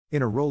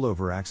In a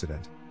rollover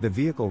accident, the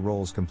vehicle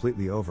rolls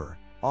completely over,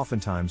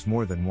 oftentimes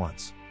more than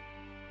once.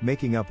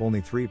 Making up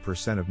only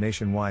 3% of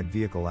nationwide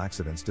vehicle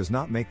accidents does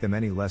not make them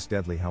any less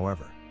deadly,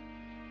 however.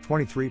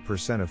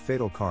 23% of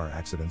fatal car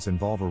accidents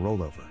involve a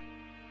rollover.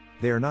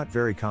 They are not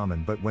very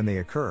common, but when they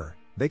occur,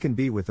 they can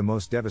be with the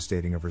most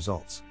devastating of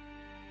results.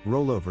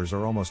 Rollovers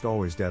are almost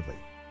always deadly.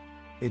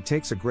 It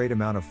takes a great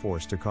amount of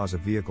force to cause a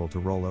vehicle to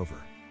roll over.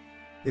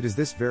 It is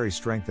this very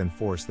strength and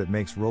force that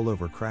makes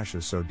rollover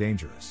crashes so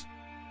dangerous.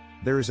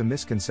 There is a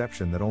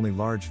misconception that only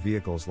large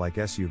vehicles like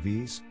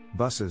SUVs,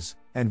 buses,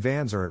 and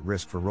vans are at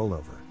risk for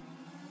rollover.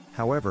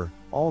 However,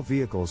 all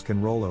vehicles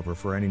can roll over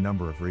for any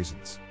number of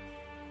reasons.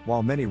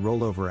 While many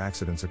rollover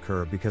accidents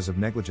occur because of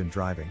negligent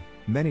driving,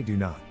 many do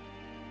not.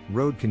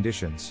 Road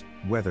conditions,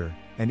 weather,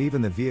 and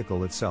even the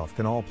vehicle itself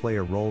can all play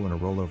a role in a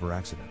rollover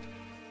accident.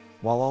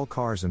 While all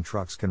cars and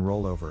trucks can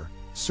roll over,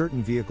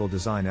 certain vehicle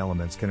design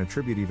elements can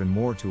attribute even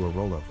more to a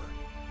rollover.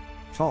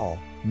 Tall,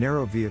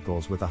 narrow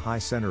vehicles with a high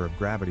center of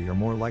gravity are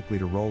more likely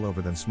to roll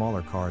over than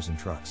smaller cars and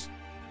trucks.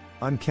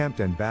 Unkempt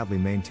and badly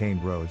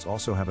maintained roads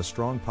also have a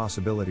strong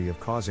possibility of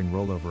causing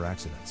rollover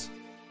accidents.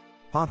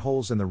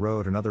 Potholes in the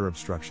road and other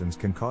obstructions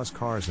can cause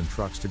cars and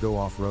trucks to go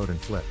off-road and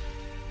flip.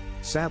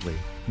 Sadly,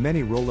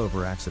 many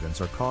rollover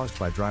accidents are caused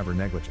by driver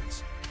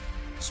negligence.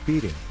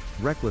 Speeding,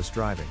 reckless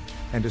driving,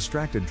 and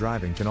distracted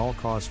driving can all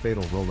cause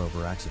fatal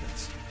rollover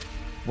accidents.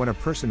 When a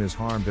person is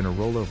harmed in a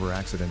rollover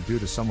accident due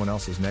to someone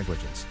else's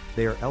negligence,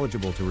 they are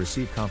eligible to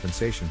receive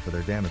compensation for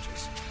their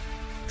damages.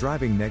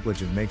 Driving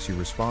negligent makes you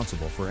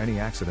responsible for any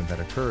accident that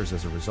occurs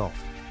as a result.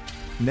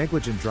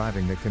 Negligent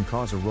driving that can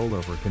cause a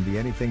rollover can be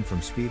anything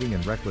from speeding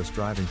and reckless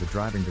driving to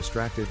driving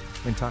distracted,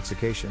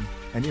 intoxication,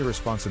 and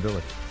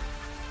irresponsibility.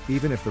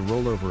 Even if the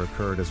rollover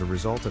occurred as a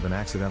result of an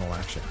accidental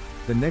action,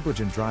 the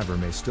negligent driver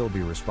may still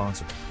be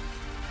responsible.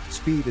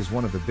 Speed is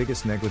one of the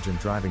biggest negligent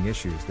driving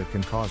issues that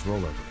can cause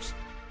rollovers.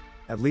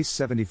 At least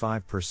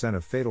 75%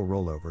 of fatal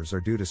rollovers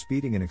are due to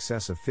speeding in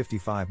excess of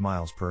 55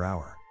 miles per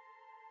hour.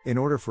 In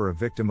order for a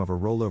victim of a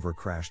rollover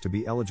crash to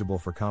be eligible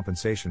for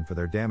compensation for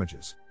their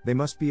damages, they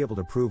must be able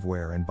to prove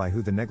where and by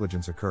who the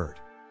negligence occurred.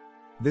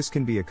 This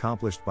can be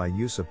accomplished by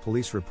use of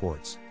police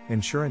reports,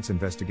 insurance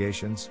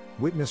investigations,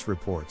 witness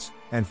reports,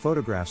 and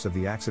photographs of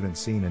the accident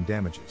scene and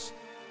damages.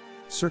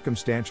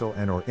 Circumstantial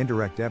and/or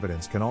indirect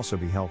evidence can also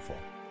be helpful.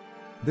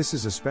 This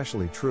is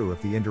especially true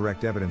if the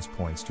indirect evidence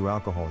points to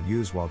alcohol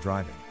use while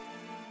driving.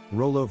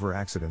 Rollover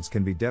accidents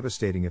can be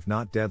devastating if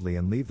not deadly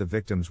and leave the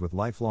victims with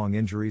lifelong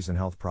injuries and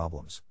health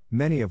problems,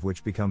 many of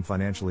which become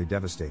financially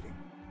devastating.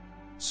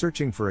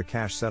 Searching for a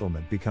cash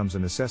settlement becomes a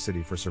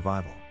necessity for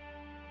survival.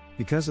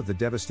 Because of the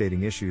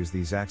devastating issues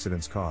these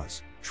accidents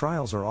cause,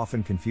 trials are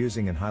often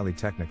confusing and highly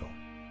technical.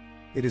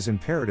 It is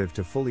imperative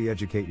to fully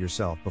educate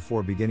yourself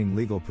before beginning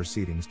legal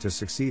proceedings to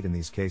succeed in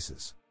these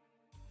cases.